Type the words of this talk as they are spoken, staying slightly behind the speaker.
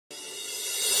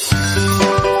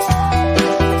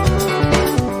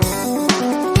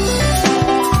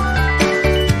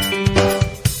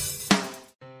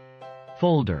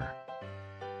Folder.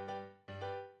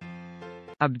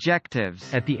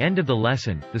 Objectives. At the end of the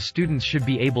lesson, the students should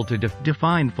be able to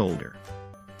Define folder.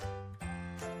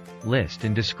 list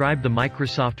and describe the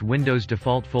Microsoft Windows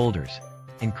default folders,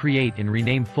 and create and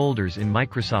rename folders in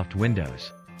Microsoft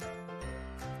Windows.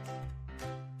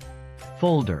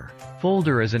 Folder.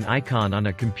 Folder is an icon on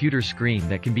a computer screen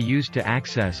that can be used to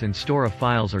access and store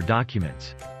files or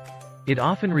documents. It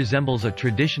often resembles a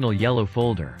traditional yellow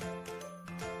folder.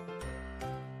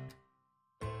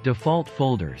 Default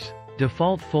folders.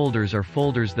 Default folders are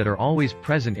folders that are always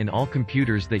present in all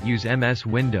computers that use MS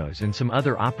Windows and some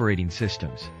other operating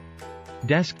systems.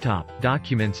 Desktop,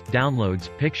 documents,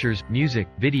 downloads, pictures, music,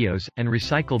 videos, and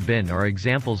recycle bin are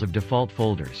examples of default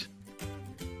folders.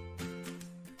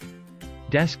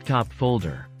 Desktop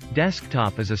folder.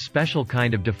 Desktop is a special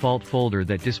kind of default folder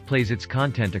that displays its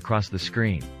content across the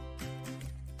screen.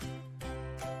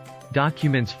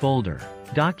 Documents folder.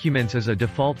 Documents is a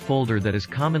default folder that is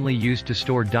commonly used to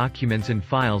store documents and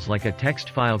files like a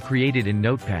text file created in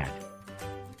Notepad.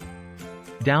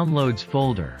 Downloads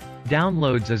folder.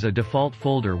 Downloads is a default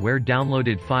folder where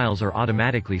downloaded files are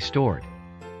automatically stored.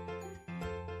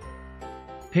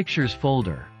 Pictures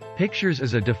folder. Pictures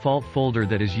is a default folder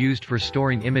that is used for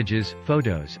storing images,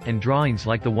 photos, and drawings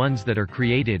like the ones that are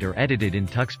created or edited in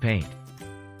Tux Paint.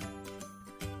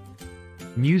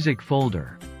 Music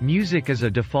folder. Music is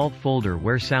a default folder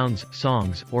where sounds,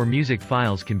 songs, or music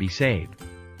files can be saved.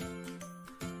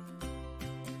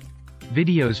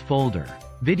 Videos folder.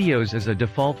 Videos is a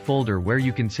default folder where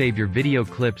you can save your video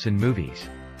clips and movies.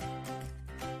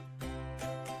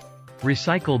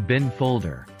 Recycle bin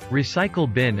folder.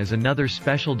 Recycle bin is another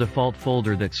special default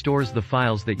folder that stores the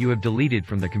files that you have deleted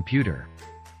from the computer.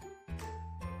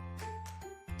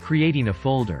 Creating a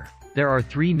folder. There are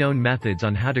 3 known methods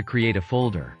on how to create a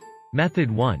folder.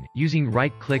 Method 1, using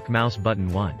right-click mouse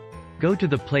button 1. Go to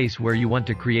the place where you want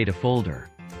to create a folder.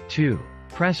 2.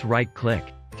 Press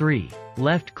right-click. 3.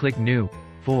 Left-click New.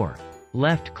 4.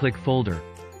 Left-click Folder.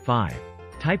 5.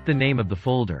 Type the name of the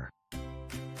folder.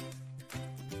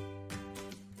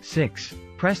 6.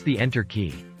 Press the Enter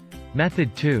key.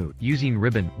 Method 2, using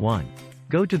ribbon. 1.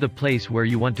 Go to the place where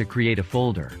you want to create a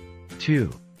folder.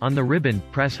 2. On the ribbon,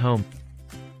 press Home.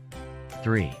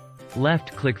 3.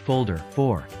 Left-click Folder.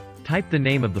 4. Type the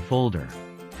name of the folder.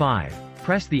 5.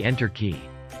 Press the Enter key.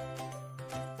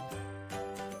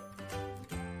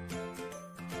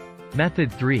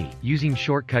 Method 3, using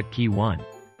shortcut key 1.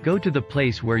 Go to the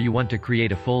place where you want to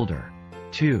create a folder.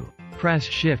 2. Press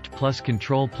Shift plus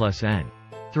Control plus N.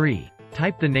 3.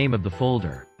 Type the name of the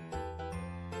folder.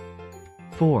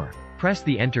 4. Press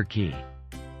the Enter key.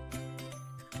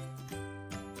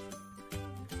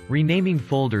 Renaming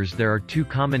folders. There are 2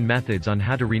 common methods on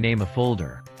how to rename a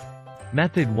folder.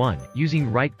 Method 1,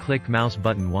 using right-click mouse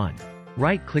button 1.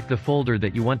 Right-click the folder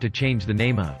that you want to change the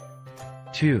name of.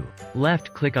 2.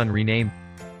 Left-click on Rename.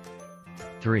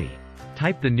 3.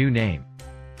 Type the new name.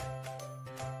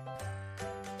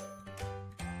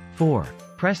 4.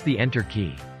 Press the Enter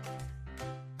key.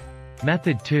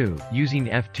 Method 2, using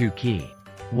F2 key.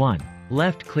 1.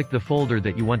 Left-click the folder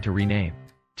that you want to rename.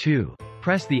 2.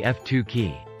 Press the F2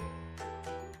 key.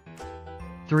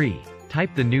 3.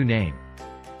 Type the new name.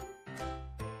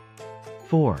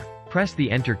 4. Press the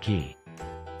Enter key.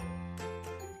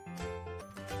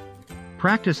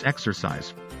 Practice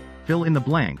exercise. Fill in the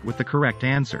blank with the correct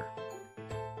answer.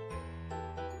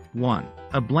 1.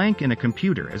 A blank in a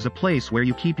computer is a place where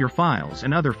you keep your files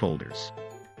and other folders.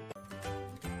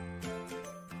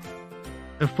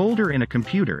 A folder in a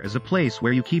computer is a place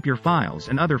where you keep your files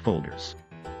and other folders.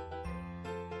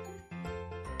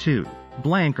 2.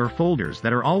 Blank are folders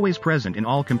that are always present in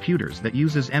all computers that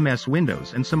uses MS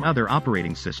Windows and some other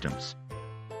operating systems.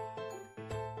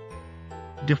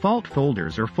 Default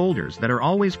folders are folders that are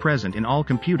always present in all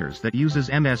computers that uses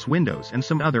MS Windows and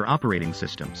some other operating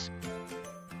systems.